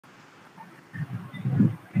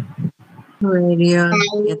Various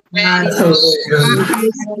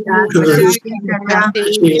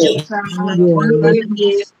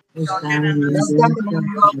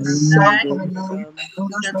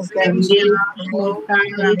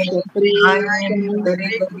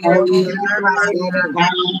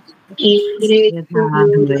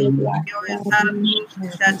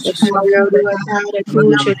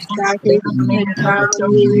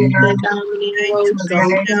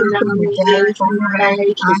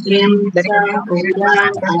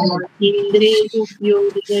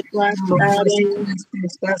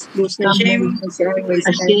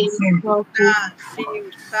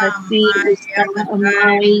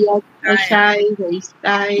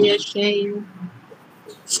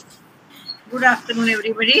Good afternoon,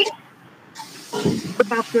 everybody.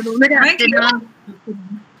 Good afternoon. Good afternoon.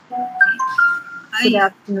 Good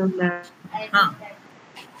afternoon, ma'am.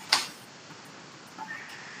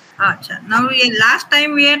 Now, last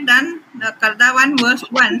time we had done the Karda 1 verse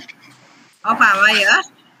 1 of Ava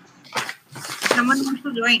Yasht. Someone wants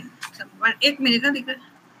to join. Someone, 1 minute.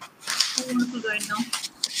 Who wants to join now?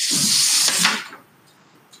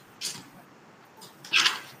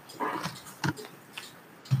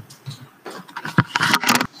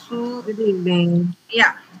 So, Good evening.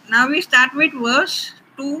 yeah. Now we start with verse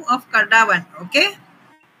 2 of Karda 1. Okay?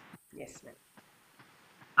 Yes, ma'am.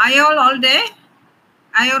 Are you all there?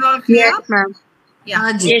 Are you all clear? Yes, ma'am.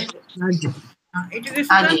 Yeah. Yes. It is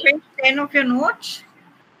on page 10 of your notes.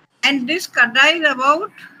 And this Karda is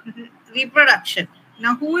about reproduction.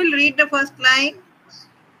 Now, who will read the first line?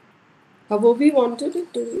 How we wanted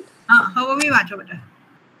it to read? How we watch over there?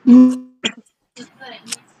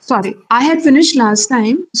 Sorry, I had finished last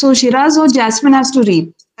time. So Shiraz or Jasmine has to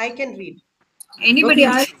read. I can read. Anybody?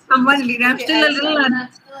 Okay, Someone lead. I'm still a little.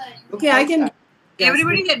 Okay, I can.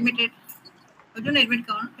 Everybody is admitted. Arjun admit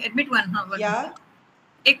कौन? Admit one. हाँ. Yeah.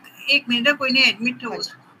 एक minute कोई नहीं admit हो.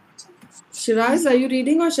 Shiraz, are you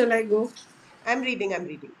reading or shall I go? I'm reading.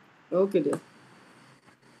 Okay, dear.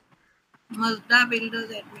 Mazda builders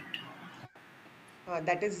admit.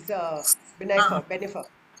 That is Benifer.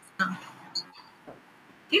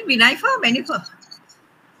 Is Benifer?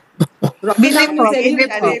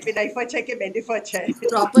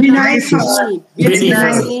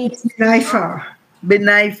 Benifer.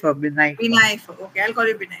 Benifer. Okay, I'll call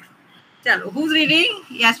you Benifer. Chalo, who's reading?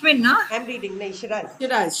 Yasmin, no? I'm reading. No, Shiraz.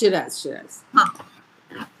 Shiraz.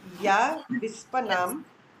 Ya Vispanam.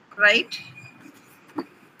 Right.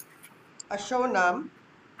 Ashonam.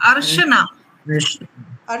 Arshanam.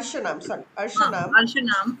 Sorry. Arshanam.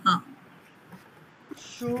 Arshanam.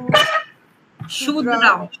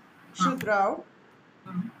 Shudrao.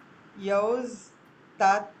 Yoz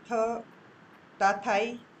Dathai.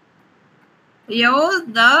 Yoz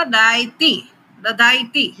the deity.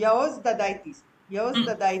 Yoz the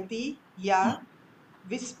deity. Ya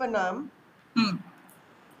Vispanam.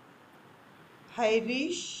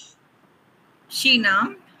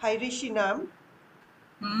 Shinam.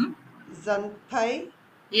 Zanthai.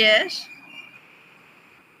 Yes.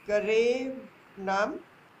 Garevan.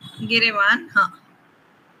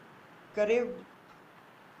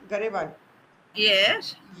 Garevan.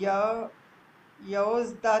 Yes. Yoz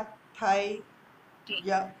Dathai.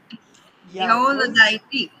 Yoz the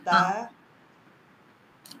deity.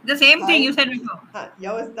 The same thing you said before.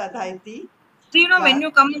 Yoz the deity. So, when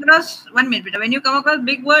you come across, 1 minute, when you come across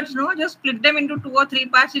big words, just split them into 2 or 3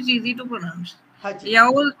 parts. It's easy to pronounce.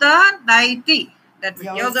 Yaul the deity. That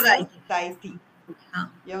means Yaul the deity.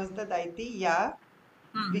 Yaul the deity. Ya.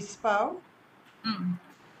 Vispau.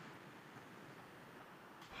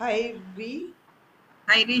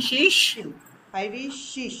 Hairishish.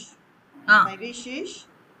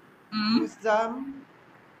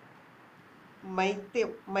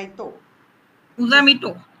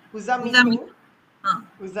 Uzamito.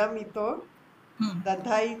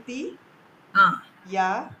 Dadhaiti.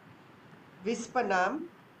 Ya. Vispanam.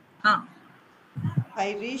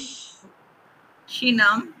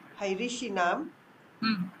 Shinam.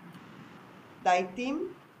 Daitim.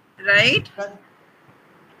 Right.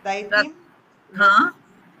 Daitim.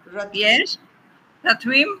 Yes.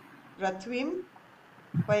 Rathvim.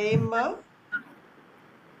 Paema.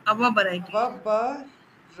 Avabaraiti.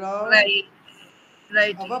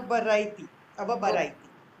 Avabaraiti.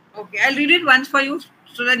 Okay, I'll read it once for you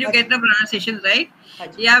so that you get the pronunciations right.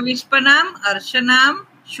 Ya Vispanam, Arshanam,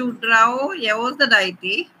 Shudrao, Yaos the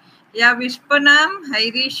deity. Ya Vispanam,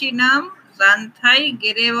 Hairishinam, Zanthai,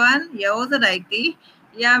 Girevan, Yaos the deity.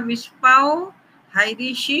 Ya Vispao,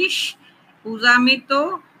 Hairishish,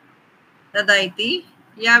 Uzamito, the deity.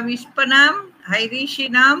 Ya Vispanam,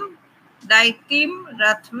 Hairishinam, Daitim,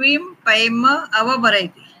 Rathvim, Paima,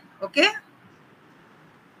 Avabaraiti. Okay?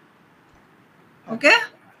 Okay?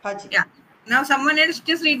 Yeah. Now someone else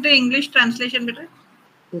just read the English translation better.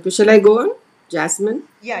 Okay, shall I go on? Jasmine?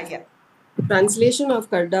 Yeah. Translation of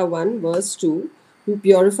Karda 1 verse 2. Who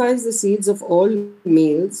purifies the seeds of all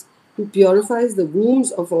males, who purifies the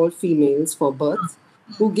wombs of all females for birth,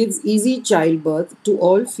 who gives easy childbirth to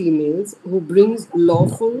all females, who brings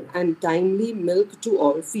lawful and timely milk to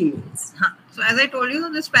all females. So as I told you,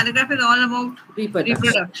 this paragraph is all about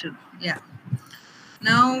reproduction. Yeah.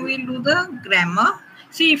 Now we'll do the grammar.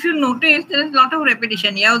 See, if you notice, there is a lot of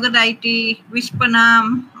repetition. Yaudadaiti,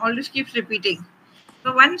 Vispanam, all this keeps repeating.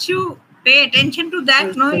 So once you pay attention to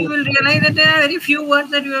that, you will realize that there are very few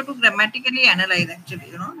words that you have to grammatically analyze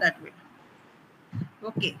actually, that way.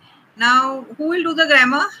 Okay. Now, who will do the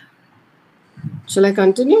grammar? Shall I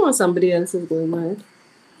continue or somebody else is going ahead?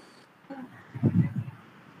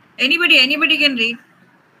 Anybody can read.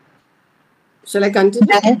 Shall I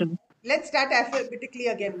continue? Let's start alphabetically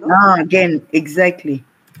again, no? Again, exactly.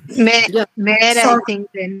 Where I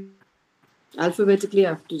think then. Alphabetically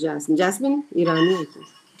after Jasmine. Jasmine, Iranian.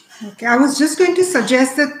 Okay, I was just going to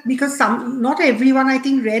suggest that because not everyone, I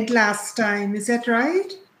think, read last time. Is that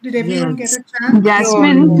right? Did everyone get a chance?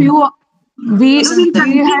 Jasmine, we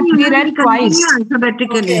read twice.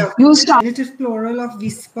 Alphabetically. Okay. You start. Genitive plural of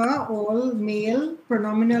Vispa, all, male,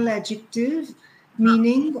 pronominal adjective,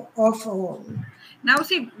 meaning of all. Now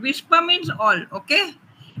see, Vispa means all, okay?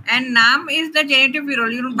 And Nam is the genitive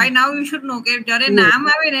plural. By now you should know, okay? Jare Nam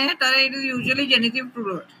it is usually genitive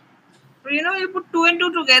plural. So, you put 2 and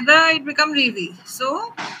 2 together, it becomes easy.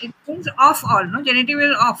 So, it means of all, no? Genitive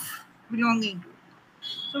is of, belonging to.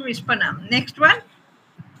 So, Vispanam. Next one.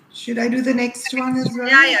 Should I do the next one as well?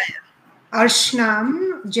 Yeah.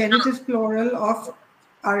 Arshnam, genitive plural of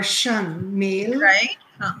Arshan, male. Right.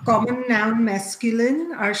 Common noun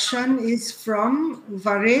masculine. Arshan is from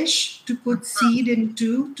Varesh, to put seed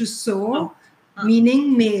into, to sow,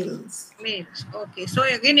 meaning males. Males. Okay. So,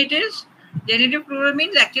 again it is. Genitive plural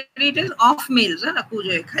means actually it is of males.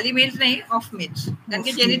 Khali males nahi, of males.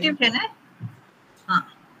 Because genitive hai na?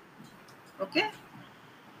 Okay.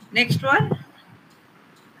 Next one.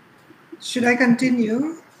 Should I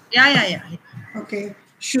continue? Yeah. Okay.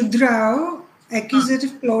 Shudrao,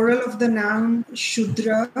 accusative plural of the noun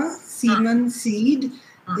Shudra, semen, seed.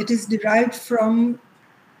 It is derived from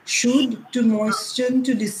shud, to moisten,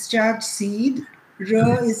 to discharge seed.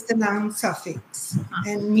 Ra is the noun suffix,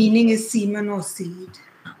 and meaning is semen or seed.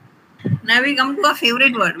 Now we come to a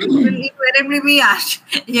favorite word, which will invariably be asked.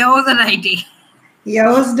 Yaudadaiti.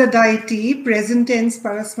 Yaudadaiti, present tense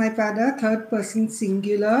parasmaipada, third person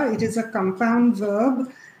singular. It is a compound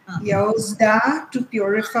verb. Yauzda, to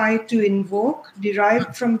purify, to invoke,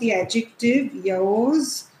 derived from the adjective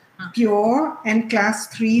yauz, pure, and class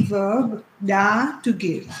 3 verb da, to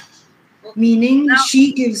give. Meaning,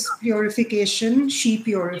 she gives purification, she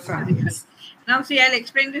purifies. Now, see, I'll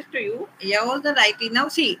explain this to you. Yaudadaiti. Now,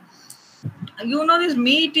 see, this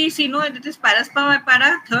me, T, see, it is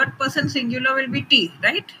parasmaipada, third person singular will be T,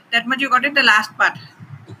 right? That much you got it, the last part.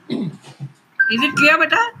 Is it clear,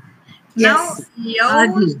 beta? Yes. Now,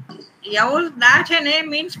 yauzda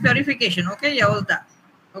means purification, okay? Yauzda,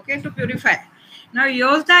 okay, to purify. Now,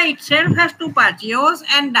 yauzda itself has two parts, yauz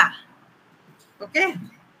and da, okay?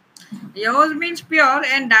 Yauz means pure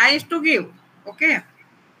and da is to give, okay?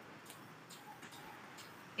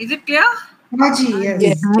 Is it clear? Haji,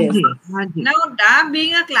 yes. Now, da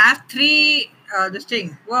being a class 3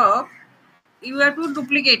 verb, you have to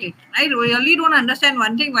duplicate it. I really don't understand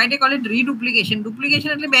one thing, why they call it reduplication.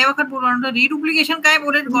 Duplication is reduplication,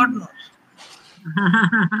 God knows.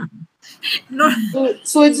 No.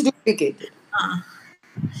 So it's duplicated.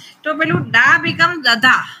 So, da becomes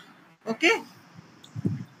dada, okay?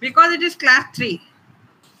 Because it is class 3.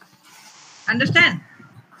 Understand?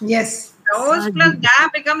 Yes. Yauz plus da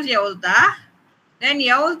becomes yauzda, then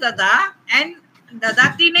yauz dada, and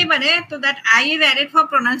dadati nahi bane, so that I is added for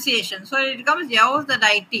pronunciation. So it becomes yauz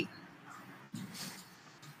dadaiti.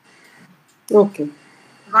 Okay.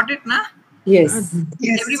 Got it, na? Yes.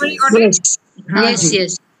 Everybody got it?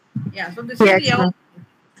 Yes. Yeah, so this is yauz.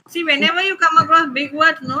 See, whenever you come across big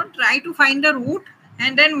words, try to find the root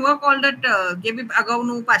and then work all that the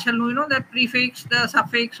prefix, the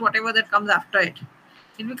suffix, whatever that comes after it.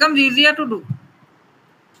 It becomes easier to do.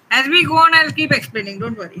 As we go on, I'll keep explaining,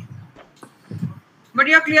 don't worry. But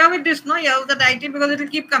you're clear with this, no? Yaudadaiti, because it will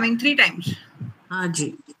keep coming 3 times.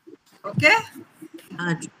 Haji. Okay?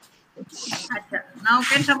 Haji. Now,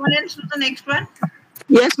 can someone else do the next one?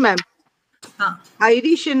 Yes, ma'am.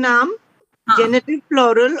 Irishinam, genitive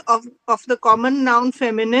plural of the common noun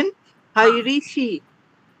feminine, Hairishi,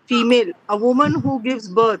 female, a woman who gives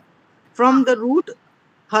birth, from the root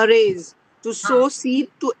hares, to sow seed,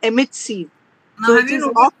 to emit seed. Now, So have it you is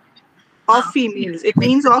noticed? of females. It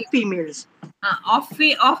means of females. Of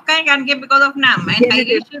can give because of nam, and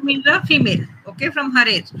Genitive. Harish means a female. Okay, from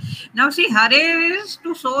Harish. Now see, Harish is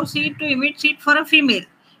to sow seed, to emit seed for a female.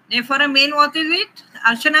 Now for a male, what is it?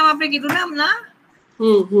 Arshanam आपने कीधु ना हमना?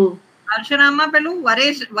 Arshanam में पहलू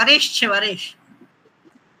वरेश छे वरेश.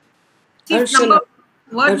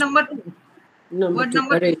 Word number 2. Word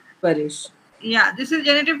number 2. Varish. Yeah, this is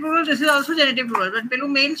genitive plural. This is also genitive plural. But पहलू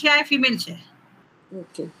male छे, female छे.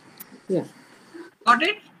 Okay. Yeah. Got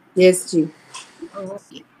it? Yes, ji.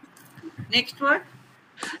 Okay. Next word.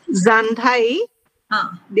 Zandhai,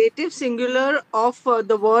 dative singular of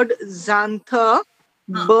the word Zantha,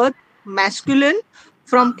 birth, masculine,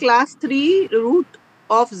 from class 3, root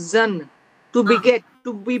of Zan, to beget,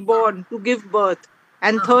 to be born, to give birth.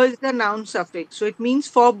 And tha is the noun suffix. So it means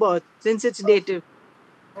for birth, since it's dative.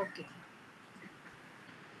 Okay.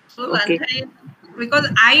 So Zandhai, because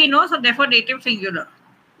I know, so therefore dative singular.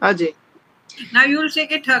 Ajay. Now you will say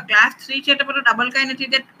that class 3 છે તો પેલો double કાઈ નથી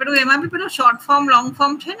that પેલો એમાં બી પેલો short form long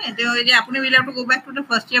form છે ને તો જે આપણે will have to go back to the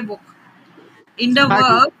first year book in the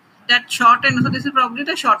verb that short and so this is probably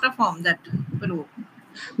the shorter form that પેલો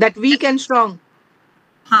that weak and strong.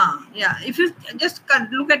 Yeah, if you just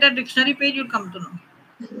look at the dictionary page you'll come to know.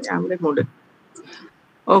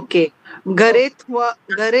 Okay. Garethwam.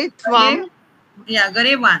 Yeah,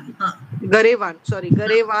 garevan. Garevan, sorry,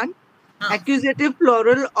 garevan. Accusative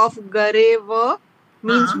plural of gareva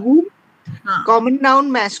means womb. Common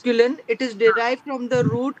noun masculine. It is derived from the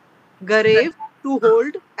root garev, to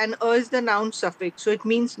hold, and is the noun suffix. So it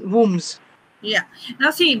means wombs. Yeah.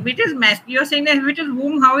 Now see, if it is you're saying that if it is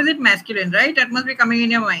womb, how is it masculine, right? That must be coming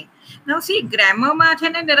in your mind. Now see, grammar ma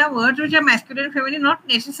there are words which are masculine and feminine, not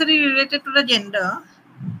necessarily related to the gender.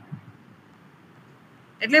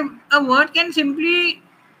 A word can simply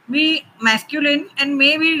be masculine and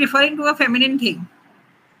may be referring to a feminine thing.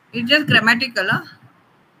 It's just grammatical,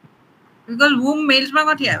 because womb males ma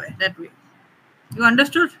not have that way. You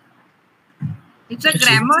understood? It's a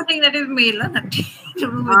grammar thing that is male, nothing to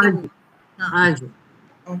do with the womb.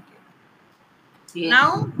 Okay. Yeah.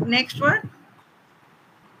 Now next word.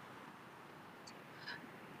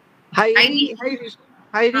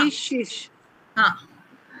 Hairishish.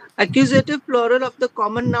 Accusative plural of the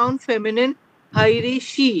common noun feminine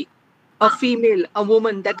hairishi, a female, a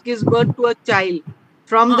woman that gives birth to a child.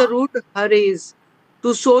 From the root hares,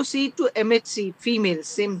 to sow seed, to emit seed, female,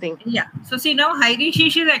 same thing. Yeah. So see now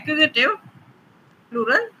hairishish is accusative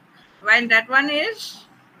plural, while that one is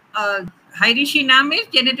hairishinam is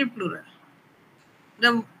genitive plural.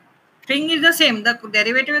 The thing is the same, the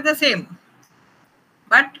derivative is the same,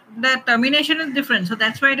 but the termination is different. So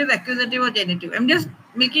that's why it is accusative or genitive. I'm just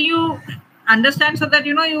making you understand so that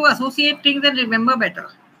you associate things and remember better.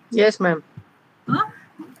 Yes, ma'am. Acha,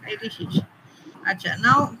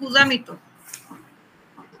 now huzamito.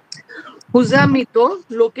 Huzamito,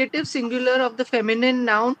 locative singular of the feminine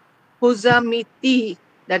noun huzamiti,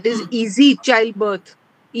 that is easy childbirth,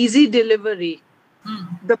 easy delivery.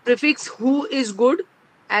 The prefix hu is good,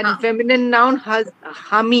 and feminine noun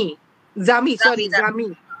zami,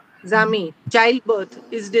 childbirth,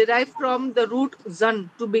 is derived from the root zan,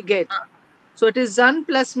 to beget. So it is zan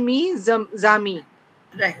plus mi, zami.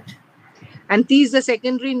 Right. And ti is the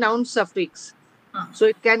secondary noun suffix. So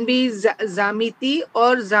it can be zamiti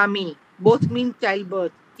or zami. Both mean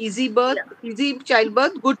childbirth. Easy birth, easy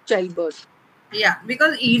childbirth, good childbirth. Yeah,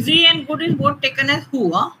 because easy and good is both taken as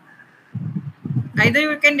who. Either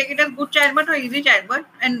you can take it as good childbirth or easy childbirth,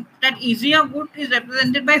 and that easy or good is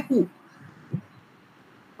represented by who.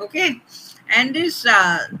 Okay, and this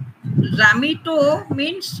zamito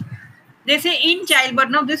means they say in childbirth.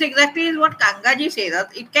 Now this exactly is what Kangaji says.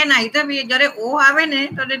 That it can either be o have ne,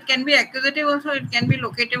 so it can be accusative also, it can be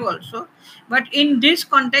locative also. But in this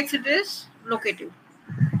context, it is locative.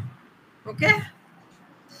 Okay.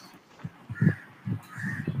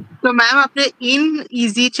 So, ma'am, आपने in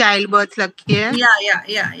easy childbirth रखी है.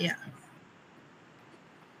 Yeah.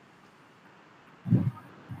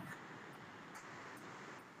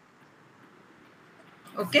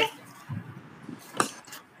 Okay.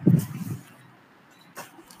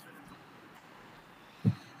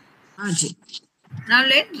 Now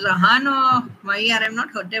let Zahan or Mai, I have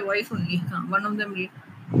not heard their voice only. One of them read.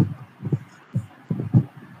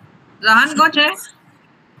 Zahan, go check.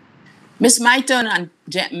 Miss, my turn,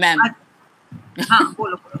 ma'am.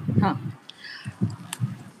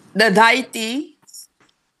 The Daiti,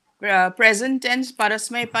 present tense,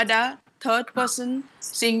 parasmay pada, third person,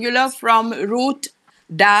 singular from root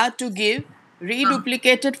da, to give.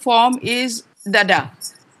 Reduplicated form is dada,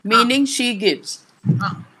 meaning she gives.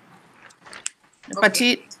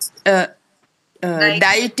 Pachi,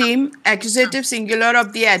 dieteme, accusative singular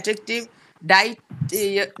of the adjective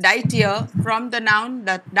dietier from the noun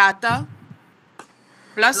data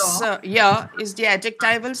plus year is the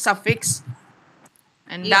adjectival suffix,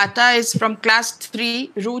 and data is from class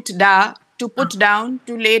 3 root da, to put down,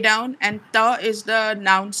 to lay down, and ta is the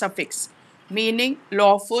noun suffix, meaning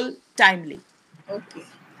lawful, timely. Okay.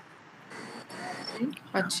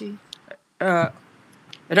 Pachi,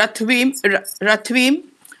 Rathvim,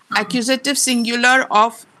 accusative singular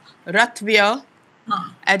of Rathvir,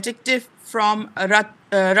 adjective from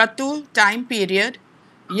Ratu, time period.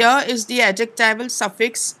 Ya is the adjectival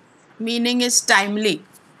suffix, meaning is timely.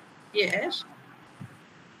 Yes.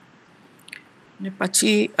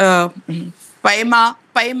 Pachi,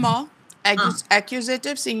 Paima,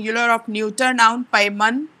 accusative singular of neuter noun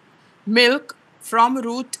Paiman, milk, from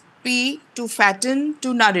root P, to fatten,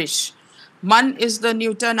 to nourish. Man is the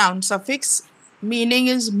neuter noun suffix, meaning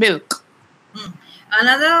is milk.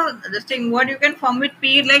 Another thing, what you can form with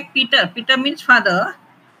P like Peter. Peter means father.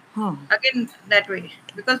 Again, that way.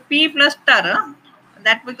 Because P plus tar,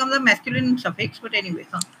 that becomes a masculine suffix. But anyway,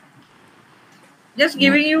 just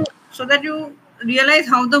giving you so that you realize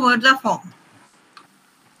how the words are formed.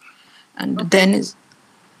 And then is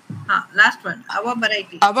last one, our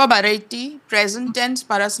variety. Our variety, present tense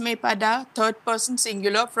parasmay pada, third person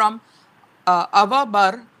singular from our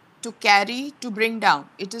bar, to carry, to bring down.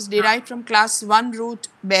 It is derived from class 1 root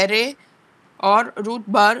bere or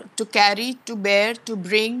root bar, to carry, to bear, to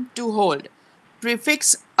bring, to hold.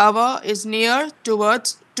 Prefix our is near,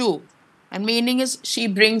 towards, to, and meaning is she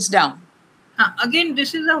brings down. Again,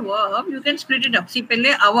 this is a verb. You can split it up. See,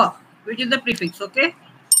 pehle our, which is the prefix, okay?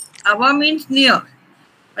 Our means near.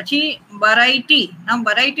 Achi, variety. Now,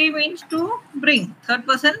 variety means to bring. Third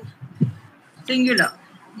person singular.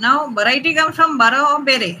 Now, variety comes from bara or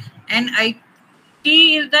bere. And it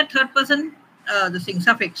is the third person, the thing,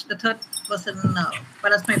 suffix, the third person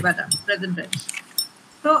parasmay pada, present tense.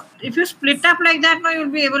 So, if you split up like that, now you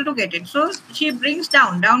will be able to get it. So, she brings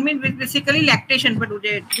down. Down means basically lactation, but root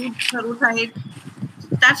side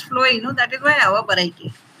starts flowing, that is why our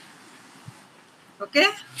variety. Okay?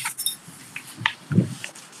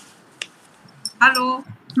 Hello?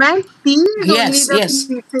 Ma'am, P is Yes, only the yes.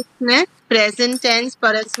 prefix, ne? Present tense,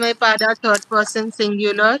 parasmay pada, third person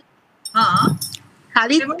singular.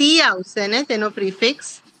 Khali T આવશે ને તેનો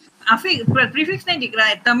prefix. Prefix नहीं दिख रहा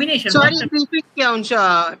है, termination. Sorry, prefix क्या उनका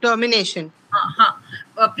termination.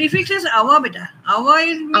 Prefix is our beta. Our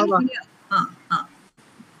is means here.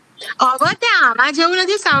 our તે આમાં જેવું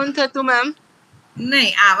નથી sound થતું ma'am.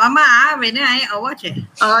 નહીં, આવામાં આવે ને, આ our છે.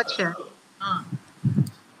 અચ્છા.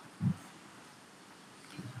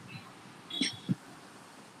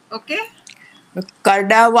 Okay?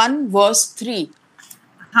 Karda 1 verse 3.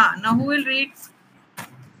 Now who will read?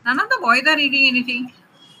 None of the boys are reading anything.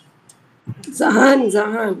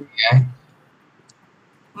 Zahan.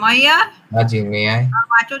 Maya? Haji, may I?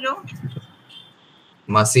 वाचो जो.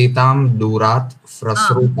 Masitam durat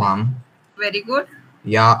frasrutam. Very good.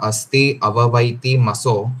 Ya asti avavaiti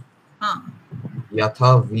maso.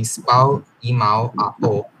 Yatha vispav imao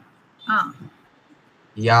apo.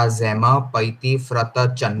 Ya zema paiti frata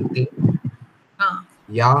chanti.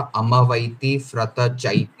 Ya amavaiti frata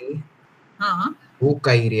chaiti.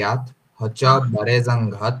 Hukairiat hacha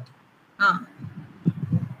barezanghat.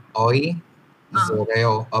 Oi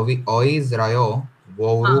Zrayo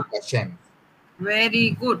Voru Kashem. Very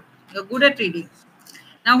good. You're good at reading.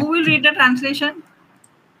 Now who will read the translation?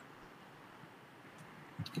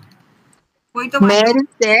 Mare is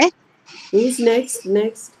there. Who's next?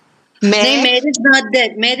 Mare is not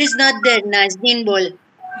there. Mare is not there. Nazneen bol.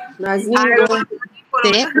 Nazneen bol.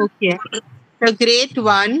 Okay. The great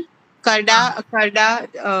one, Karda,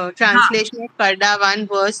 translation of Karda 1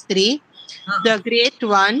 verse 3. The great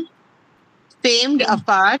one, famed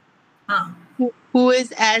apart, who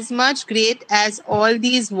is as much great as all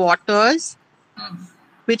these waters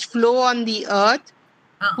which flow on the earth,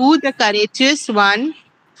 who the courageous one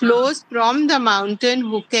flows from the mountain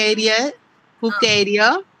Hukaria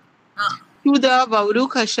to the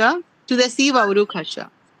Vaurukhasha, to the sea Vaurukhasha.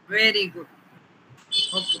 Very good.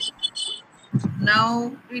 Okay.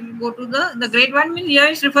 Now we'll go to the great one. Means here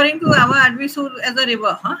is referring to our Advisur as a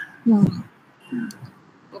river, huh?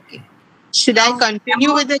 Okay. Should I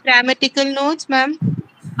continue with the grammatical notes, ma'am?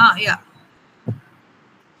 Yeah.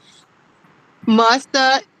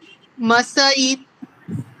 Masitam,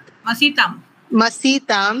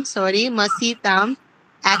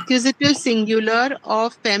 accusative singular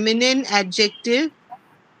of feminine adjective.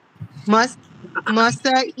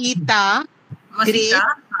 Masaita, great.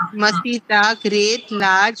 Masita, great,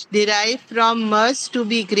 large, derived from mas to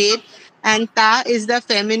be great, and ta is the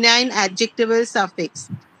feminine adjectival suffix,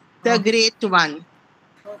 the great one.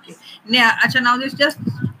 Okay. Yeah, Acha, now this just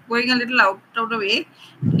going a little out of the way.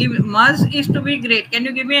 Muz is to be great. Can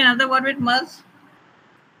you give me another word with muz?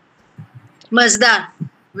 Mazda.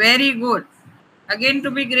 Very good. Again,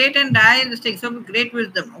 to be great and die is the thing. So great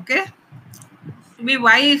wisdom. Okay. To be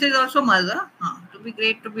wise is also muz. To be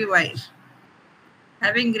great, to be wise.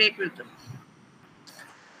 Having great wisdom.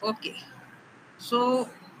 Okay. So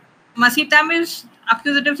Masitam is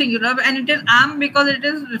accusative singular and it is am because it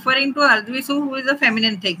is referring to Ardvisu, who is a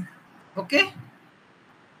feminine thing. Okay.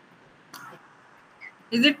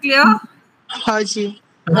 Is it clear? Haji.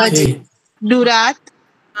 Okay. Durat.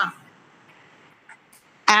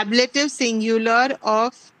 Ablative singular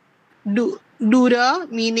of dura,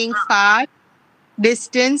 meaning far,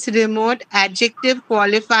 distance, remote, adjective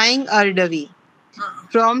qualifying ardavi.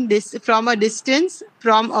 From a distance,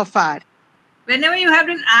 from afar. Whenever you have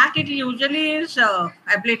this at, it usually is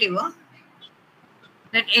ablative.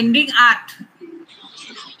 That ending at.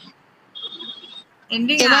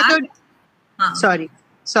 Ending at. Sorry,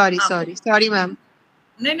 ma'am.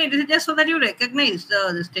 No, this is just so that you recognize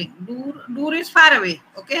this thing. Dur is far away.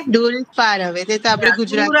 Okay. Dur is far away.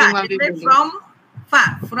 From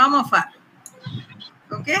far, from afar.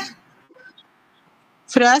 Okay.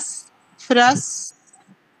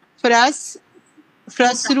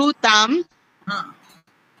 Frasrutam.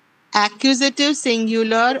 Accusative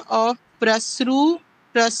singular of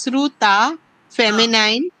prasruta,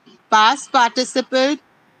 feminine, past participle.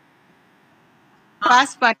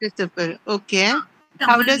 Okay.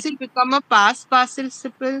 How does it become a past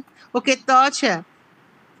participle? Okay, touch hai.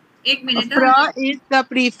 1 minute. Pra is the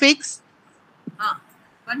prefix.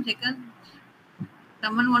 1 second.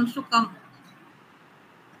 Someone wants to come.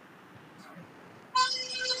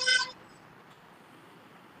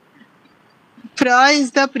 Pra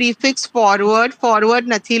is the prefix forward. Forward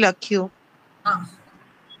nathi lakhyo.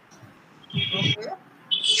 Okay.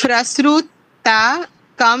 Frasruta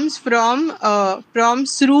comes from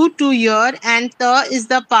sru to year, and ta is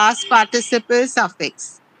the past participle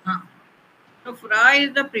suffix. So fra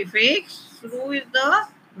is the prefix, sru is the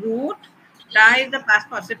root, ta is the past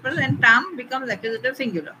participle, and tam becomes accusative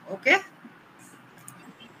singular. Okay.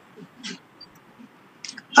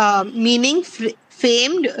 Meaning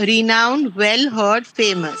famed, renowned, well heard,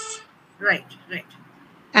 famous. Right.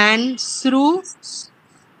 And surunavat.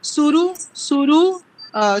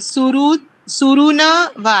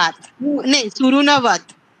 Surunavat.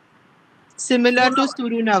 Similar to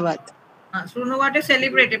surunavat. Surunavat is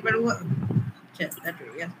celebrated, but that way,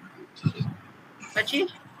 yeah.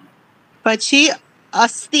 Pachi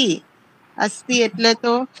asti. Asti એટલે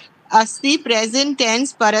તો asti present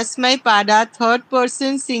tense parasmay pada third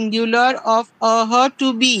person singular of her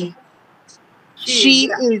to be. She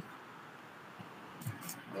is.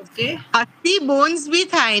 Okay. Asti bones bhi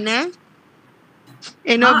થાય ને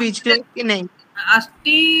એનો બીજો કે નહીં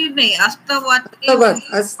asti નહીં astavat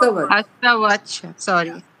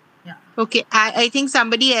sorry. Okay, I think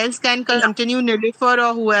somebody else can continue, Nilüfer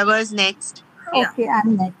or whoever is next. Okay,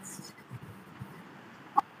 I'm next.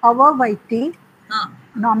 Avavaiti,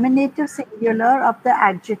 nominative singular of the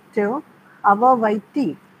adjective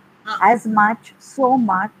avavaiti, as much, so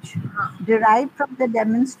much, derived from the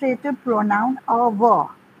demonstrative pronoun ava,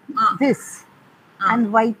 this, and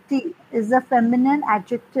vaiti is a feminine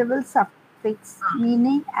adjectival suffix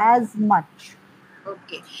meaning as much.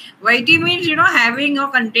 Okay. Vaiti means, having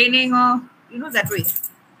or containing or, that way.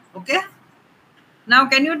 Okay. Now,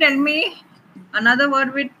 can you tell me another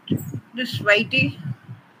word with this vaiti?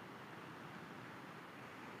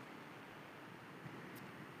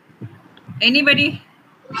 Anybody?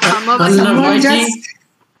 Aunavaiti.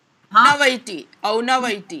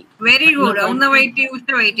 Very good. Aunavaiti,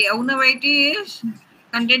 Ustavati. Aunavaiti is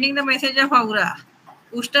containing the message of aura.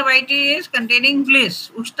 Ustavati is containing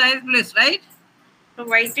bliss. Usta is bliss, right? So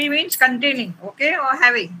vaiti means containing, okay, or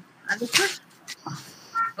having. Understood?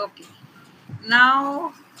 Okay.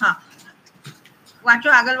 Now, Vacho,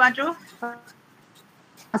 agal vacho.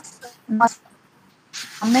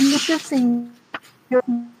 Nominative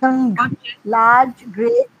singular, large,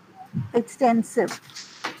 great, extensive.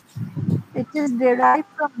 It is derived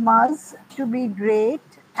from mas to be great,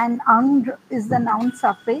 and ang is the noun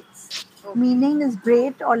suffix. Meaning is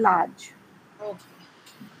great or large. Okay.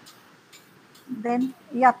 Then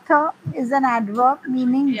yatha is an adverb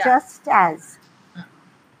meaning just as.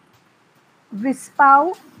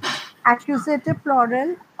 Vispau, accusative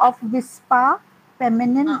plural of vispa,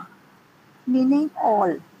 feminine, meaning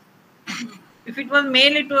all. If it was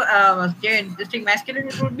male, it was this thing masculine,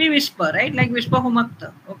 it would be whisper, right? Like whisper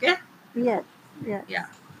humakta. Okay? Yes, yes. Yeah.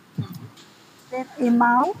 Then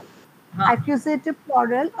imau, accusative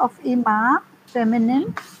plural of ima,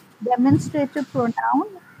 feminine, demonstrative pronoun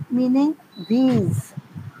meaning these.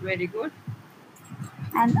 Very good.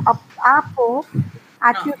 And apo,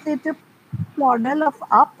 accusative plural of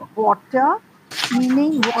up, water,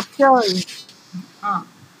 meaning waters.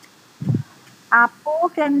 Apo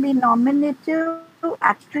can be nominative,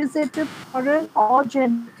 accusative plural, or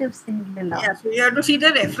genitive singular. Yeah, so you have to see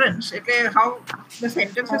the reference, okay, how the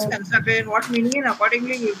sentence is constructed, what meaning, and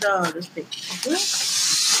accordingly give the this thing.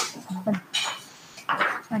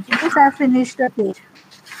 Okay, this I finished the page.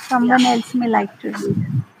 Someone else may like to read.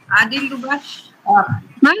 Adil Dubash.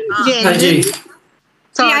 Generally,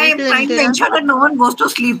 See, I am trying to ensure that no one goes to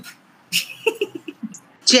sleep.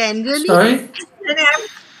 Generally, sorry.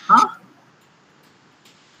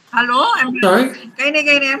 Hello, I'm sorry.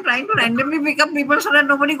 I'm trying to randomly pick up people so that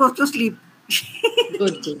nobody goes to sleep.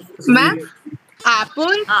 Good. Ma'am, apo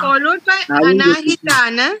is followed by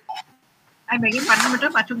anahitana. I beg your pardon, beta,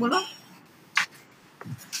 pachu bolo.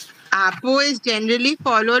 Apo is generally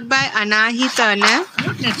followed by anahitana.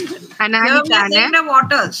 Not necessary. Anahitana. The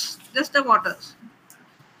waters, just the waters.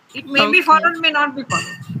 It may be followed, may not be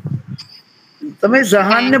followed. तुम्हें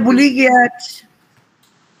जहान ने भूली गया.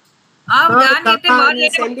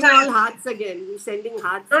 He's sending all hearts again. He's sending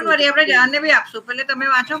hearts. Don't worry, આપણે જાનને ભી આપશું. પહેલે તમે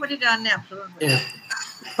વાંચો પછી જાનને આપશું.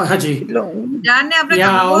 હાજી. જાનને આપણે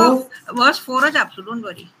verse 4 જ આપશું. Don't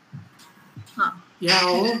worry.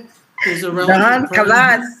 Yao is a relative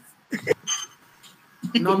pronoun.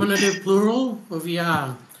 Nominative plural of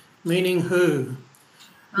ya, meaning who.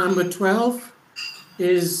 Number 12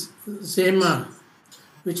 is zema,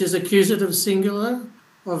 which is accusative singular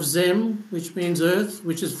of zem, which means earth,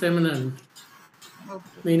 which is feminine,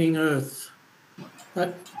 meaning earth.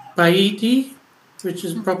 Paiti, which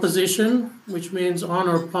is proposition, which means on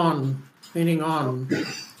or upon, meaning on.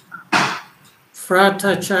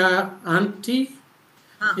 Fratacha anti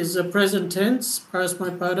is the present tense,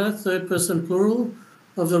 parasmapada, third person plural,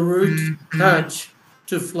 of the root touch,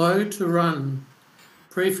 to flow, to run.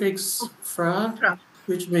 Prefix fra,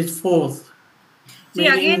 which means fourth. See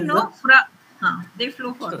again, no, they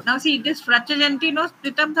flow forward. Now see, this frachajanti, no,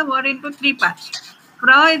 split up the word into 3 parts.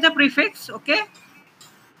 Fra is the prefix, okay?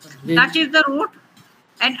 Touch is the root,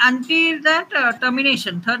 and anti is that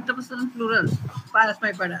termination, third person plural.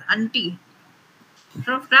 Parasmapada, anti.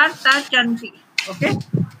 So start touch anti, okay?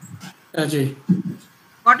 Haji.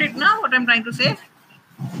 Got it now? What I'm trying to say?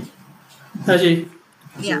 Haji.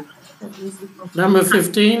 Yeah. Number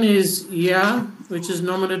 15 is ya, which is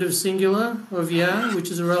nominative singular of ya, which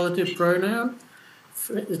is a relative pronoun.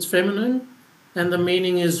 It's feminine, and the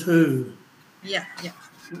meaning is who. Yeah.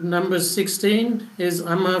 Number 16 is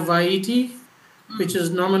amavaiti, which is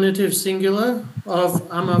nominative singular of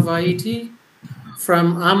amavaiti,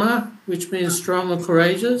 from ama, which means strong or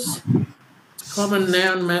courageous. Common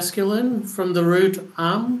noun masculine from the root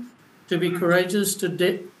to be courageous, to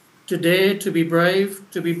dare, to be brave,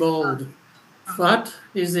 to be bold. Vat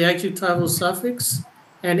is the adjectival suffix,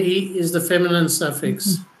 and e is the feminine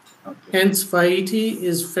suffix. Hence, vaiti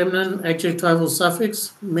is feminine adjectival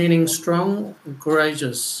suffix, meaning strong and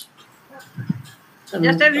courageous. And,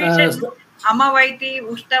 just as we said, ama vaiti,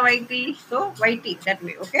 usta vaiti, so vaiti, that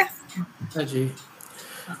way, okay? Haji.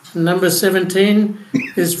 Number 17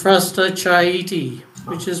 is frasta chaiti,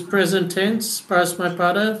 which is present tense,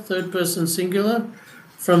 parasmapada, third person singular,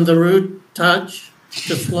 from the root touch,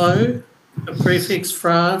 to flow, the prefix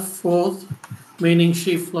fra, fourth, meaning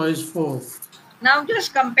she flows forth. Now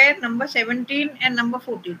just compare number 17 and number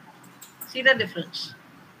 14. See the difference.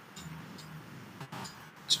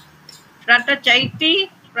 Pratachaiti,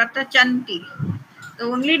 pratachanti. The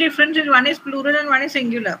only difference is one is plural and one is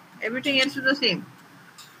singular. Everything else is the same.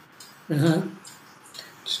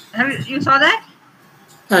 You saw that?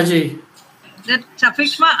 Haji. The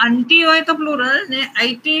suffix ma anti hoy to plural, ne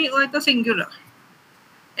it hoy to singular.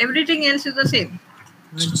 Everything else is the same.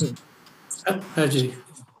 Haji.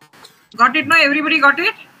 Got it now? Everybody got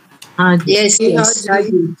it? Yes. Yeah.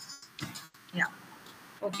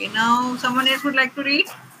 Okay, now someone else would like to read?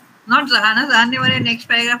 Not Zahana. Zahan ne wale next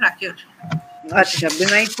paragraph rakhiyo. अच्छा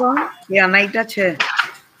बिनाइटा या नाइटा छे.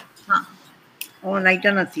 Oh,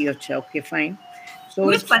 naita nathi. Acha, okay, fine. So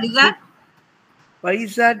who is Parizad?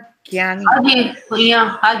 Parizad Kyani.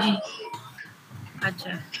 Haji.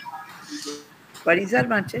 Acha. Parizad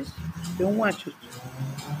matches. Don't watch it.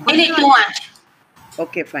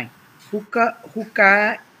 Okay, fine.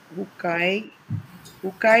 Hukai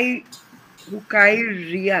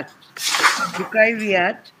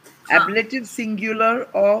Riyat Ablative singular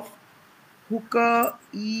of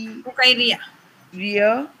Hukaria.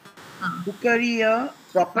 Hukaria,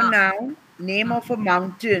 proper noun, name of a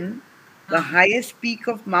mountain, the highest peak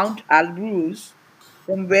of Mount Elbrus,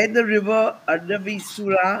 from where the river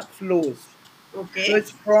Adavisura flows. Okay. So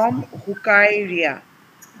it's from Hukaria.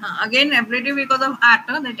 Again, ablative because of at.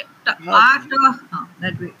 That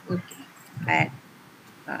way. Okay. At.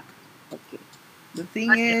 Okay. The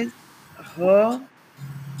thing is,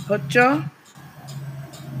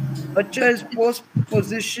 Hacha is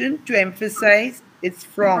postposition to emphasize it's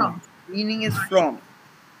from. Meaning is from.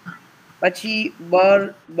 Pachi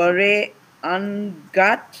Bare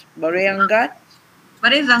Angat.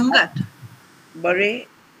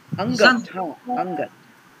 Angat.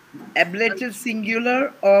 Ablative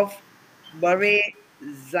singular of Bare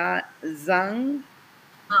Zang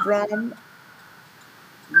from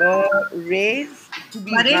Bares to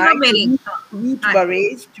be high. Root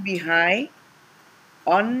Bares to be high.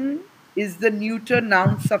 On is the neuter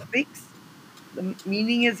noun suffix. The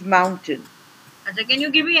meaning is mountain. Can you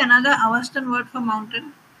give me another Avastan word for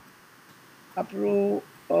mountain? Apro.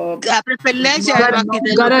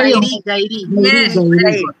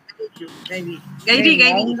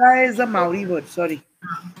 Gairi is a Maori word. Sorry.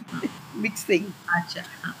 Mixed thing.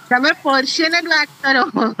 તમે Persian જ વાત કરો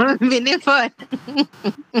વિનેફર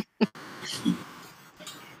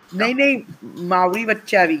नहीं Maori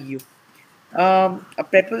बच्चा આવી ગયું.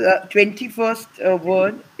 21st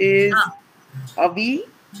word is avi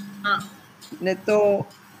ne to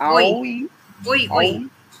aoi.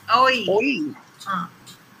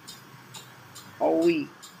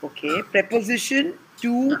 Okay, preposition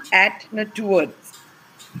to, at, na towards.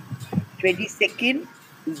 22nd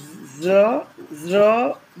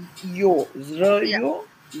zrayo.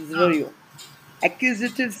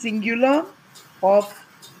 Accusative singular of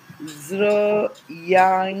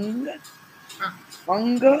zrayang.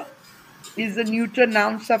 Anga is a neuter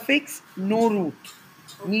noun suffix, no root,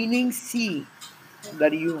 meaning sea.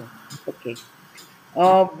 Daryo. Okay.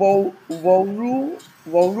 Vauru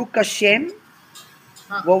kashem.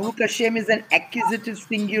 Vauru kashem is an accusative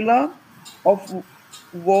singular of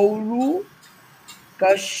Vauru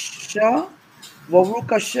kasha. Vauru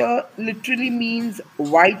kasha literally means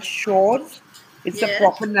white shores. It's a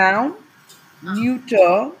proper noun.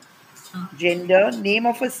 Neuter, gender, name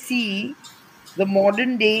of a sea, the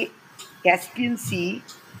modern day Caspian Sea.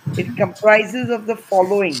 It comprises of the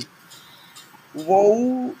following.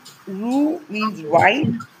 Vauru means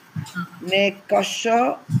white.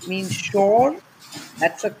 Nekasha means shore.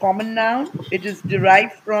 That's a common noun. It is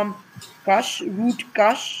derived from kash, root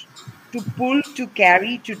kash, to pull, to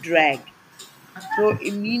carry, to drag. So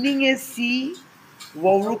meaning is sea,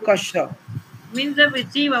 Vauru kasha. Means the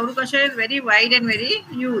sea Vaurukasha is very wide and very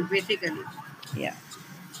huge, basically. Yeah.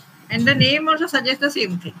 And the name also suggests the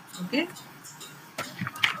same thing. Okay.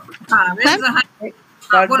 Where's the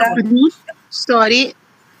root? Sorry.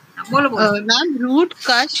 Ma'am, root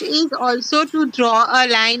kash is also to draw a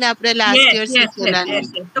line after last year's yes.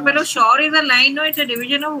 So, below shore is a line, no? It's a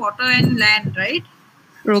division of water and land, right?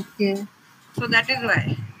 Okay. So that is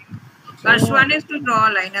why. Kash one is to draw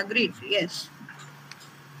a line. Agreed. Yes.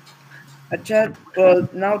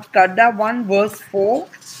 Now Karda 1 verse 4.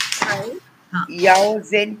 Yao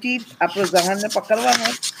zenti apro zahan ne pakadwa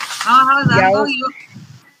hai.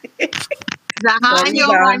 Zahan you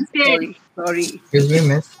wanted. Sorry. Excuse me,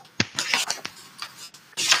 miss.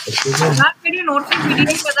 Zahan मेरी note में video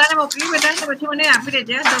नहीं बता रहे मौके बता रहे बच्चे मैंने यहाँ पे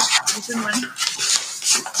भेजा है तो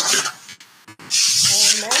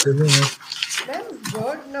Ma'am,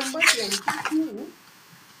 word number 22.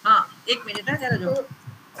 एक मिनट है जरा जो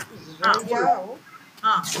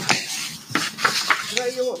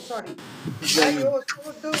Zrayo, sorry. Zrayo,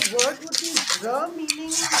 so the word would be zra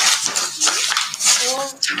meaning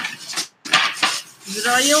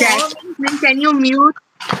Zrayo. Can you mute?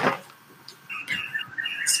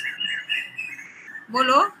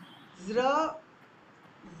 बोलो.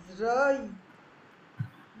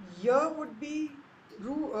 Ya would be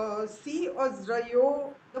C or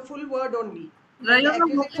zrayo, the full word only. Zrayo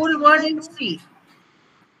the full word is C.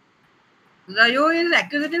 Zayo is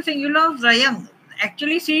accusative singular of Zayang.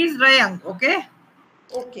 Actually, C is Zayang, okay?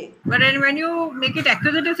 Okay. But then when you make it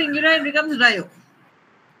accusative singular, it becomes Zayo.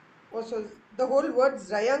 Oh, so the whole word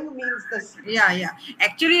Zayang means the C. Yeah.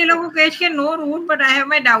 Actually, ये लोगों को के no root, but I have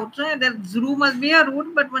my doubts. That Zru must be a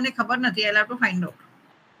root, but मुझे खबर नहीं. I'll have to find out.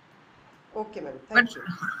 Okay, ma'am. Thank you.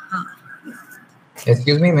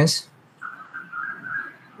 Excuse me, miss.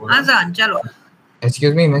 Azan, chalo.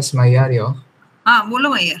 Excuse me, miss. Mayyar here. बोलो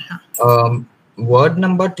Mayyar. Word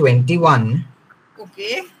number 21.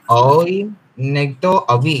 Okay. Oi Nekto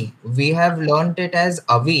avi. We have learnt it as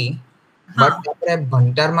avi. But આપણે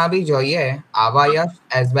ભણતરમાં બી જોઈએ આવા યશ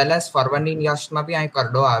as well as ફરવર્ણિન યશમાં બી અહીં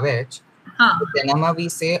કરડો આવે જ. તેનામાં we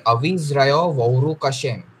say અવિઝ્રયો વૌરુ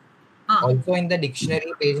કશેમ. Also in the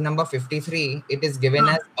dictionary page number 53 it is given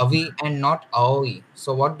as avi and not aoi.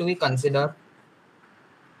 So what do we consider?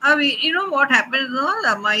 Avi, you know what happens,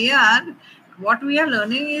 no? Maya, what we are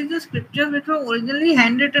learning is the scriptures which were originally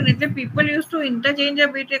handwritten. People used to interchange a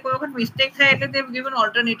bit. Mistakes they've given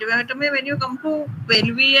alternative. When you come to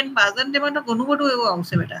Pelvi and Pasan, they want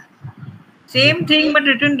same thing but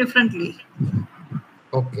written differently.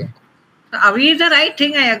 Okay. So Avi is the right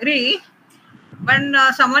thing, I agree. But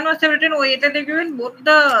someone must have written, they've given both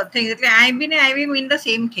the things. I mean the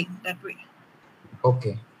same thing that way.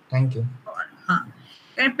 Okay, thank you.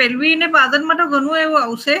 And Pelvi in a Padan Mata Ganu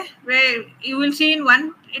where you will see in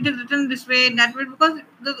one it is written this way, that way, because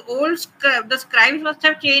the old the scribes must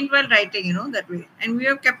have changed while writing, that way. And we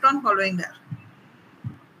have kept on following that.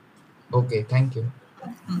 Okay, thank you.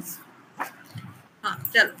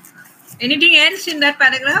 Anything else in that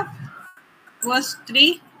paragraph? Verse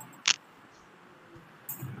 3.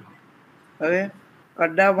 Okay.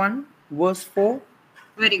 Karda 1, verse 4.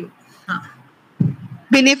 Very good.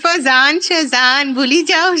 Binifa Zan Shazan भूली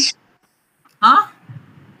जाओ.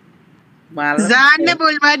 Zan ने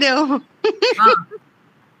बोलवा दो.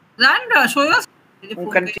 Zan, show us.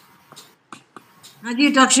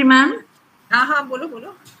 Hutoxi ma'am.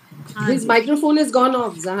 Bolo. His microphone is gone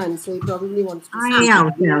off, Zahan, so he probably wants to say.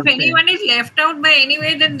 If anyone is left out by any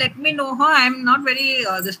way, then let me know. I am not very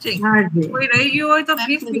this thing.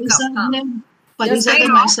 Please speak up.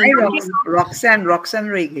 Roxanne रह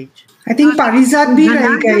गई. I think Parizad bhi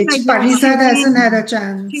rahi gayi. Parizad hasn't had a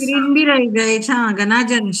chance. Shirin bhi rahi gayi.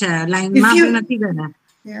 Ganajan sha. Line ma nati gana.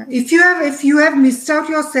 Yeah. If you have missed out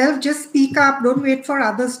yourself, just speak up. Don't wait for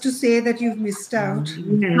others to say that you've missed out.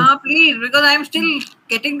 Please, because I am still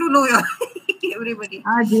getting to know everybody.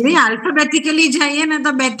 Alphabetically jaye na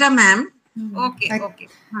to better, ma'am. Okay.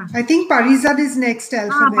 I think Parizad is next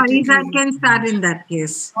alphabetically. Parizad can start in that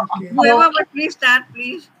case. Okay. Whoever, but please start,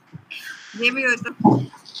 please. Maybe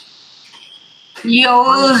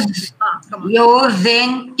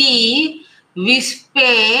Yozenti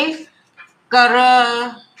vispe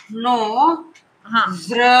karno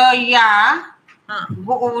zraya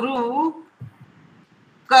boru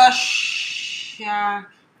kashaya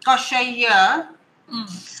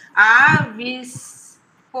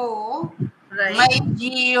avispo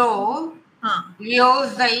maigio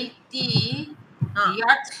yozaiti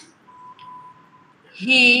yat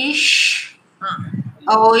hish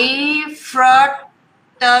oi frat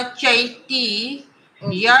chaiti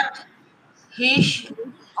yat hish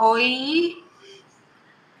oi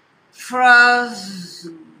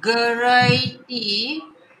frasgaraiti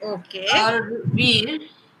arvir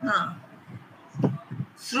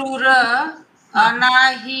sura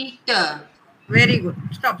anahita. Very good.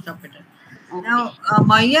 Stop it. Now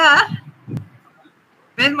Mayar,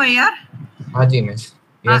 where's Mayar? Haji miss.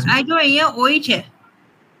 Yes. I do here oi che.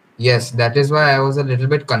 Yes, that is why I was a little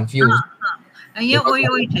bit confused. Here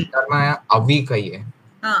oi che. Avi kahiye.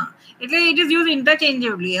 It is used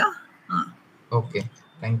interchangeably. Okay,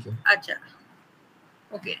 thank you. Acha.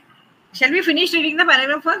 Okay. Shall we finish reading the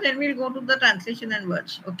paragraph first? Then we'll go to the translation and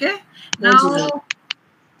words. Okay. Now,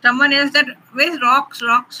 someone else where's Rocks?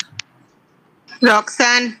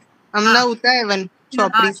 Roxanne. हमला होता है one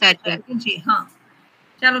चौपड़ी set पे.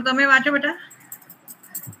 चलो तुम्हें वाचो बेटा.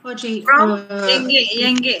 From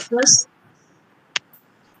yenge.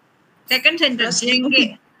 Second sentence.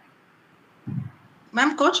 Yenge.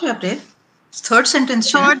 Ma'am, कौन सा है? Third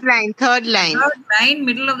sentence. Third line. Third line,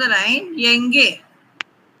 middle of the line. Yenge.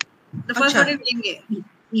 The first word is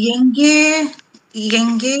yenge.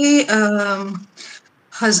 Yenge.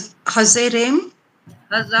 Hazerem.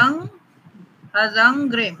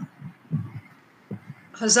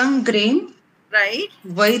 Hazangrem. Right.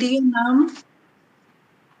 Vairyanam.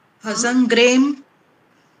 Hazangrem.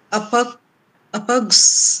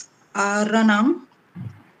 Apagsaranam.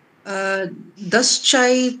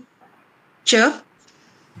 Daschai cha.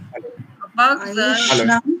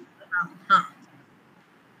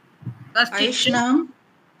 Aishnam.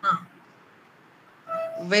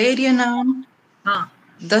 Vairyanam.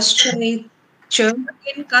 Daschai cha.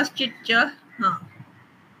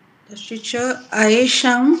 Daschai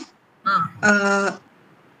Aisham.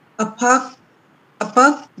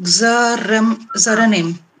 Apagzaranem.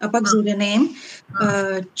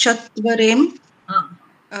 Chatvarem.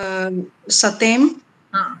 Satem.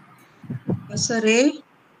 Asare.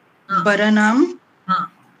 Baranam.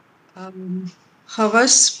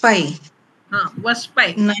 Havaspai.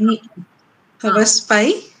 Havaspai,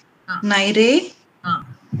 Naire,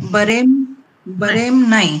 Barem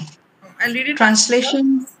Nai. I'll read it.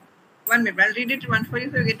 Translation. 1 minute. I'll read it once for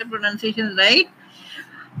you so you get the pronunciation right.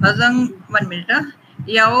 1 minute.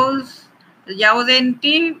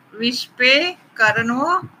 Yauzenti Vispe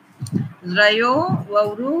Karano Zrayo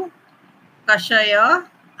Vauru Kashaya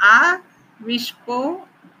A Vispo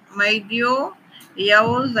Maidio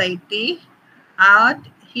Yauzaiti Ad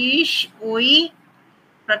Hish Oi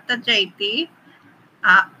Pratachaiti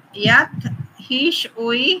Yat Hish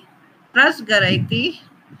Oi Prasgaraiti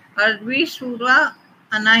Advi Sura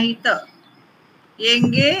Anahita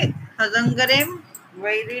Yenge Hazangarem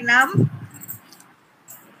Vairinam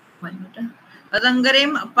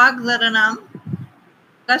Hazangarem Apak Zaranam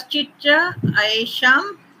Kaschitcha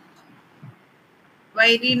Aisham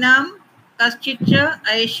Vairinam Kaschitcha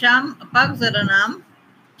Aisham Apak Zaranam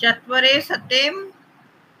Chatvare Satem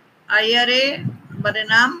Ayare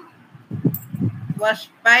Baranam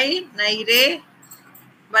Vaspai Naire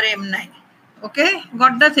Baremnai. Okay,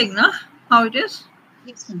 got the thing, no? How it is?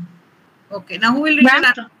 Yes, ma'am. Okay, now who will read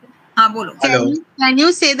it? Bolo. Can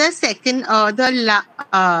you say the second,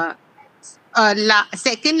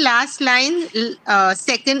 second last line,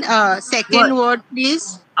 second word,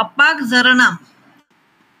 please? Apak Zaranam.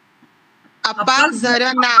 Apak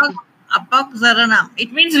Zaranam. Apak Zaranam.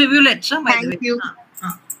 It means rivulets, by the way. Thank you.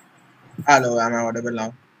 Hello, am I audible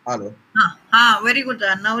now? Hello. Very good.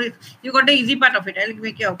 Now you got the easy part of it. I'll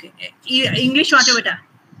make it okay. English what beta?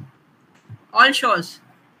 All shores.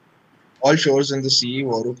 All shores in the sea,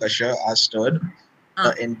 Varu Kasha, are stirred.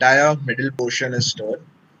 The entire middle portion is stirred.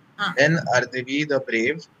 Then Ardevi, the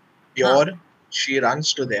brave, pure, she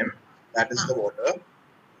runs to them. That is the water.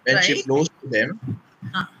 When she flows to them,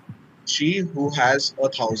 she who has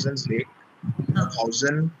 1,000 lakes,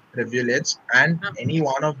 1,000 rivulets, and any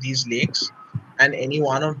one of these lakes and any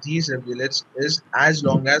one of these rivulets is as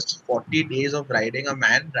long as 40 days of riding a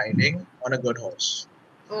man riding on a good horse.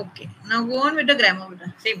 Okay. Now go on with the grammar.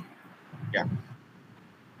 Same. Yeah.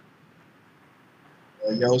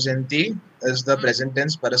 Yauzenti is the present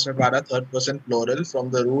tense Parasmapada third person plural from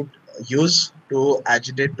the root use to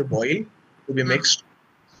agitate, to boil, to be mixed,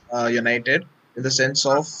 united in the sense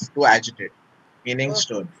of to agitate, meaning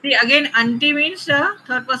stirred. See again, anti means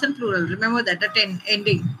third person plural. Remember that at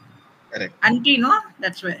ending. Correct. Anti, no?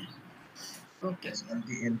 That's where. Okay. Yes,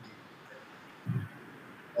 anti.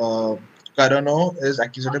 Karano is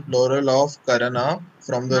accusative plural of karana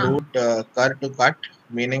from the root kar to cut,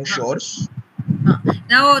 meaning shores.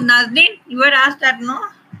 Now, Nazneen, you had asked that, no?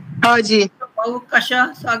 Haji.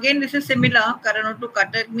 Kasha. So again, this is similar. Karano to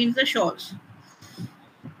cut, it means the shores.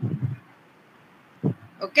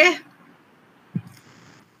 Okay?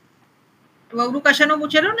 Vauru Kasha no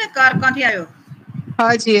puche lo ne car kahan thi aayo?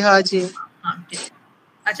 Haji.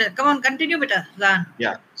 Acha, come on, continue beta, Zan.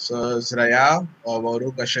 Yeah. So Zraya or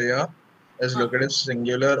Vauru Kashaya is locative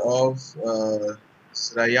singular of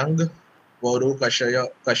Zrayang Vauru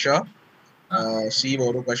Kasha. See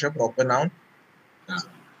Vauru Kasha, proper noun.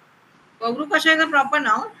 Vauru Kasha is a proper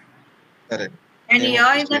noun. Correct. And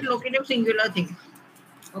here is that locative singular thing.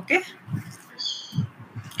 Okay?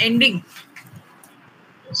 Ending.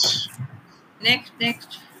 Yes.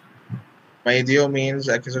 Next. Maidyo means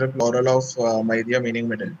accusative plural of Maidya, meaning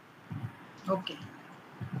middle. Okay.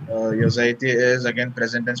 Yozaiti is again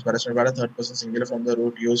present tense Parasmapada third person singular from the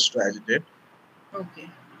root used to agitate. Okay.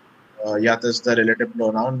 Yat is the relative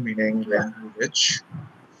pronoun meaning when, which.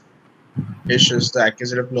 Ish is the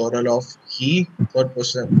accusative plural of he, third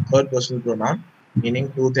person pronoun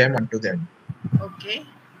meaning to them, unto them. Okay.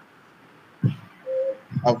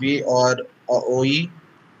 Avi or oi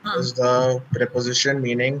is the preposition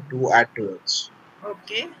meaning to, add towards.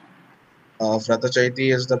 Okay.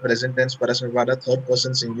 Vratachaiti is the present tense Parasmapada third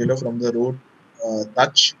person singular from the root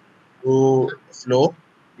touch to flow.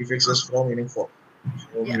 Prefix is from meaning for.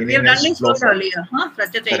 So Yeah, meaning we have done is this flow from. earlier.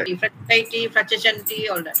 Vratachaiti, Vrachachanti,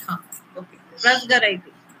 all that. Okay.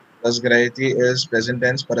 Prasgaraiti. Prasgaraiti is present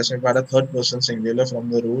tense Parasmapada third person singular from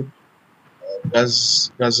the root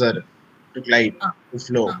gazar, to glide, to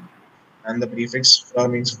flow. And the prefix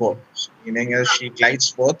from means forth. Meaning as she glides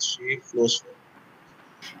forth, she flows forth.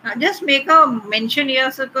 Just make a mention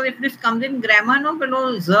here, so if this comes in grammar, no,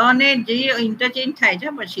 below z and j interchange થાય છે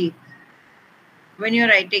પછી. When you're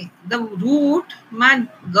writing, the root man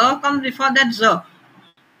g comes before that z.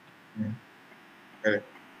 Correct.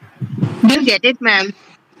 Do you get it, ma'am?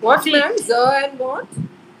 What, ma'am? Z and what?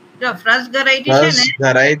 The Prasgaraiti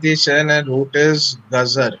and root is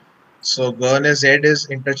gazar. So g and z is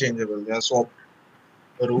interchangeable. They are swapped.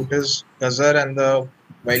 The root is gazar and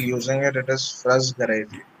while using it is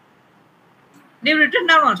Prasgaraiti. They've written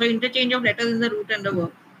down also interchange of letters in the root and the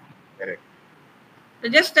verb. Correct. So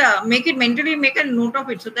just make it mentally, make a note of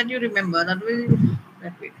it so that you remember. That way.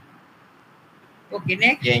 Okay,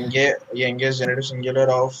 next. Yenge is genitive singular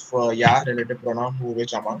of ya, relative pronoun who,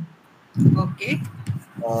 which, among. Okay.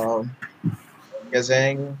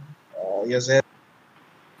 Yazang, Yazangre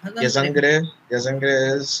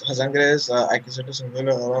is accusative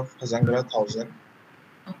singular of Hazangra 1000.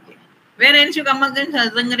 Okay. Where else you come against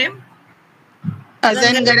Hazangram?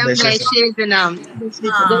 Hazangaram Vaishejanam.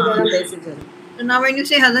 So now when you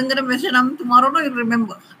say Hazangaram Vaishejanam, tomorrow you'll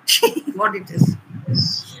remember what it is.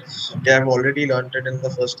 Yes. Okay, I've already learned it in the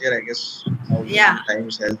first year, I guess.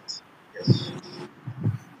 Times health. Yes.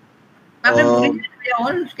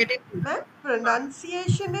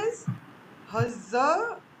 Pronunciation is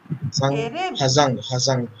Hazangrem.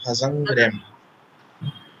 Hazangrem.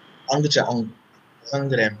 Hazangrem.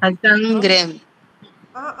 Hazangrem.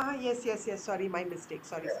 Yes. Sorry, my mistake.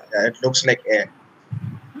 Sorry. Yeah, it looks like air.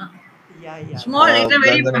 Yeah. Small, it's a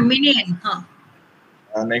very feminine.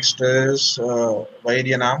 Next is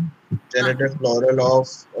Vairyanam, genitive plural of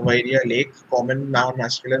Vairya lake, common noun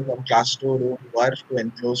masculine from class 2 root var to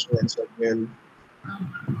enclose to encircle.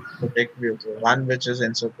 Protect view. One which is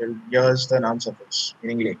encircled. Here is the noun suffix,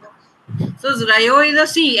 meaning lake. So Zrayo is a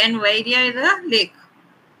sea and Vairya is a lake.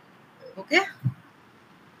 Okay.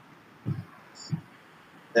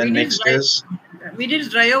 Then next is we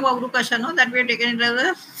did Zrayo Vavrukasha, no? That we have taken it as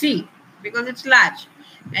a sea because it's large,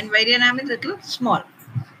 and Vairyanam is little small.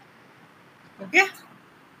 Okay.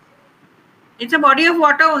 It's a body of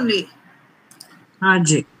water only.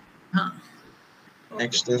 Ajay.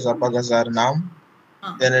 Next is Apagazar Nam.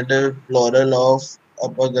 Genitive plural of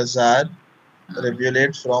Apagazar.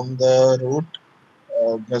 Rivulet from the root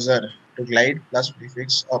gazar, to glide, plus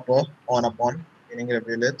prefix upper, on, upon, meaning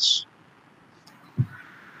rivulets.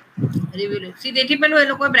 Rivulet. See, देखिए पहले ये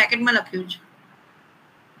लोग को bracket में लख्यूं है.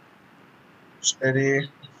 Steady.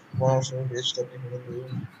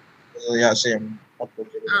 Yeah, same.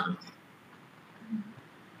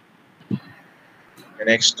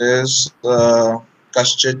 Next is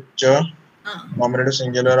Kaschitcha, nominative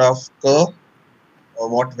singular of ka,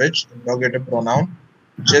 what which, interrogative pronoun.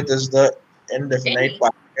 Chit is the indefinite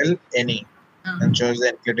particle any, and shows the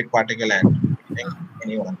enclitic particle and, meaning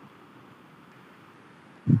anyone.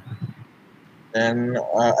 Then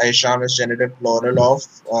Aisham is genitive plural of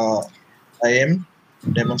I am,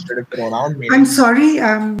 demonstrative pronoun. Meaning I'm sorry.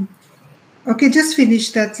 Okay, just finish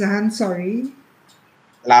that, Zahan. Sorry.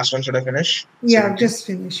 Last one should I finish? Yeah, just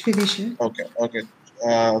finish. Finish it. Okay.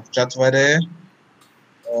 Chatvare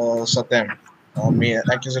Satem.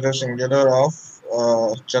 Accusative singular of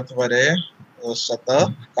Chatvare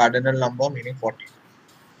Sata, cardinal number meaning 40.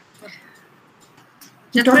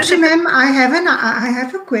 Dr. Ma'am, I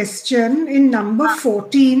have a question in number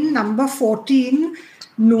 14. Number 14,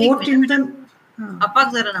 note in the.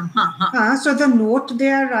 So the note they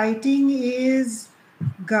are writing is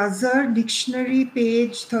Gazar dictionary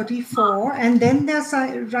page 34, and then they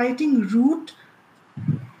are writing root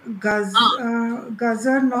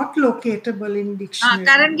Gazar not locatable in dictionary.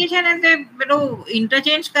 Current kitchen and they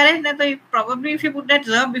interchange correct. Probably if you put that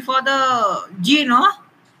Z before the G, no?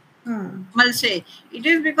 Malse. It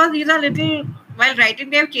is because these are little, while writing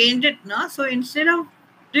they have changed it, no? So instead of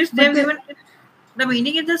this, they have given the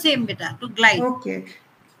meaning is the same, beta, to glide. Okay.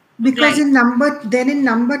 Because in number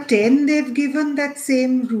 10 they've given that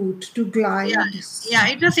same root, to glide. Yeah,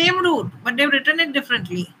 it's the same root, but they've written it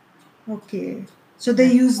differently. Okay. So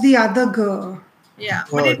they use the other G. Yeah,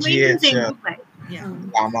 but it means the same to glide. Yeah.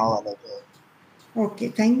 Okay,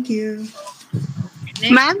 thank you.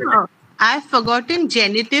 Ma'am, I've forgotten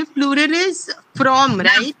genitive plural is from,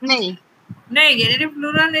 right? No, genitive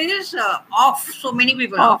plural is of. So many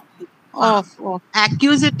people. Of.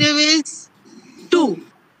 Accusative is to.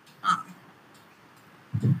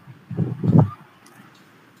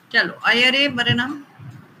 Chalo, ayare baranam.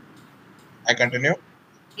 I continue?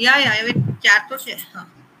 Yeah, with chat to say.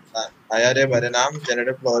 Ayare baranam,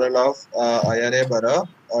 genitive plural of ayare bara,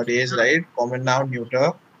 days, right? Common noun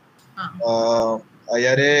neuter.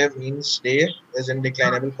 Ayare means day, is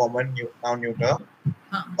indeclinable common noun neuter.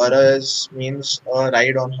 Bara means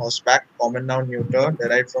ride on horseback, common noun neuter,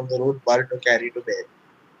 derived from the root bar to carry to bear,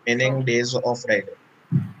 meaning days of riding.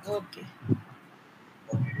 Okay.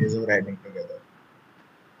 Days of riding together.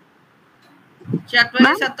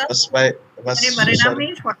 Baranam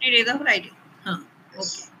means 40 days of riding.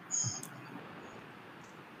 Okay.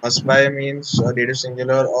 Vaspai means dative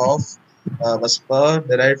singular of Vaspa,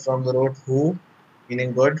 derived from the root who,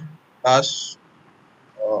 meaning good. Plus,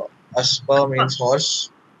 Aspa means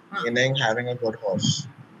horse, meaning having a good horse.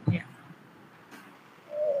 Yeah.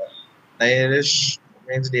 Nairish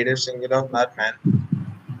means dative singular of not man.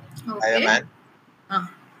 I a Okay. man.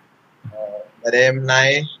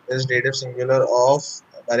 Baremnai is dative singular of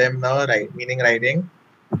Baremna, right, meaning riding.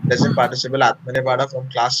 Present participle Atmanepada from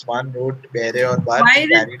class 1 root bere or bar Why to is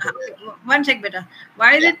carry it, to bear. one sec better.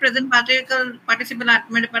 Why is it present participle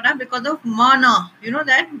Atmanepada? Because of mana. You know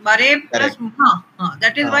that? Bare plus ma.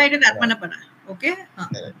 That is why it is Atmanepada. Okay?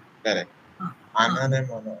 Correct. Ana and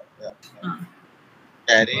mono. Yeah.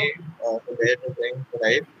 Carry to bear to bring to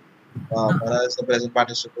ride. Mana is the present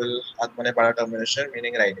participle Atmanepada termination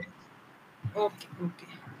meaning riding. Okay.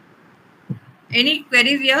 Any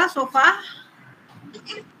queries here so far?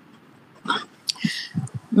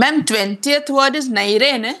 Ma'am, 20th word is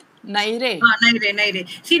naire, ne? Naire. Naire.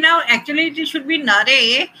 See, now actually it should be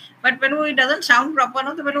nare, but when it doesn't sound proper,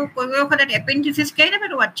 no, so when for that appendices,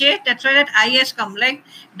 that's why that I has come. Like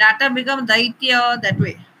data becomes daitya that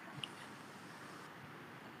way.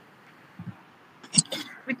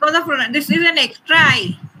 Because of this is an extra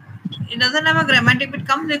I. It doesn't have a grammatic, it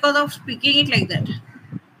comes because of speaking it like that.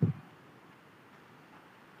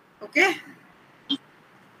 Okay?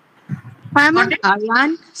 Ma'am,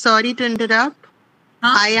 Ayan, sorry to interrupt.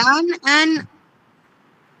 Ayan and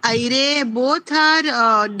Aire both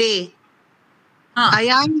are day.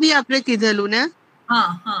 Ayan bhi apne kidhalu ne?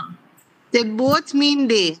 They both mean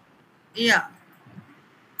day. Yeah.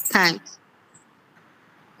 Thanks.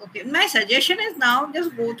 Okay. My suggestion is now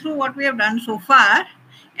just go through what we have done so far.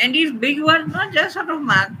 And these big words, not just sort of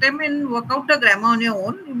mark them and work out the grammar on your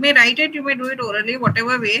own. You may write it, you may do it orally,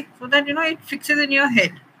 whatever way, so that it fixes in your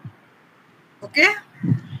head. Okay?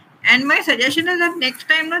 And my suggestion is that next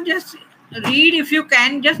time, not just read if you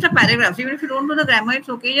can, just a paragraph. Even if you don't do the grammar, it's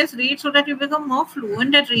okay. Just read so that you become more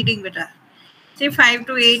fluent at reading better. Say 5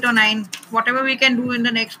 to 8 or 9, whatever we can do in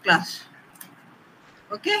the next class.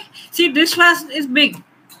 Okay? See, this class is big.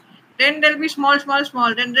 Then there'll be small.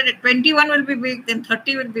 Then the 21 will be big. Then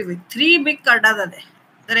 30 will be big. 3 big kardas are there.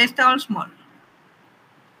 The rest are all small.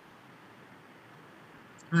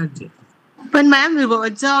 Okay. But ma'am,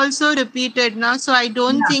 words are also repeated now, so I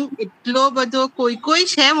don't think itlo bado koi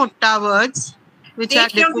hai motta words which are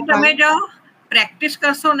difficult. Practice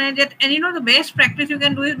karso ne that, and the best practice you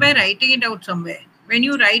can do is by writing it out somewhere. When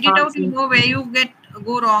you write it out, you know where you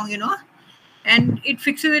go wrong, and it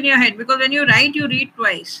fixes in your head, because when you write, you read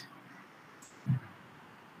twice.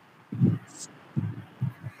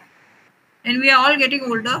 And we are all getting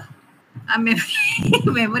older. Our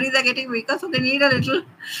memories are getting weaker, so they need a little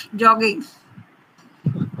jogging.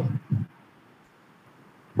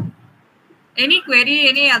 Any query,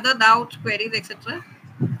 any other doubts, queries, etc.?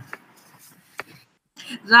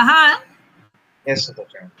 Zahan? Yes,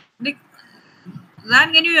 Dr.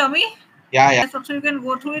 Zahan, can you hear me? Yeah. So you can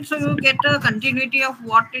go through it, so you get a continuity of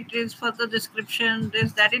what it is for the description,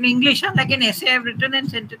 this, that in English, like an essay I've written and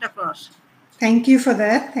sent it across. Thank you for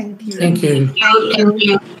that. Thank you. Thank you.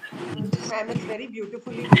 Ma'am, it's very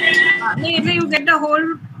beautifully done. You get the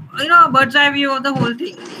whole, bird's eye view of the whole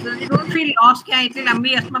thing. So you don't feel lost. Thank you. Thank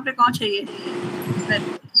you.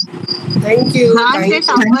 Thank you,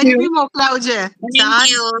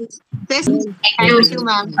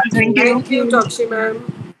 ma'am. Thank you, Hutoxi ma'am.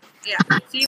 Yeah. See you.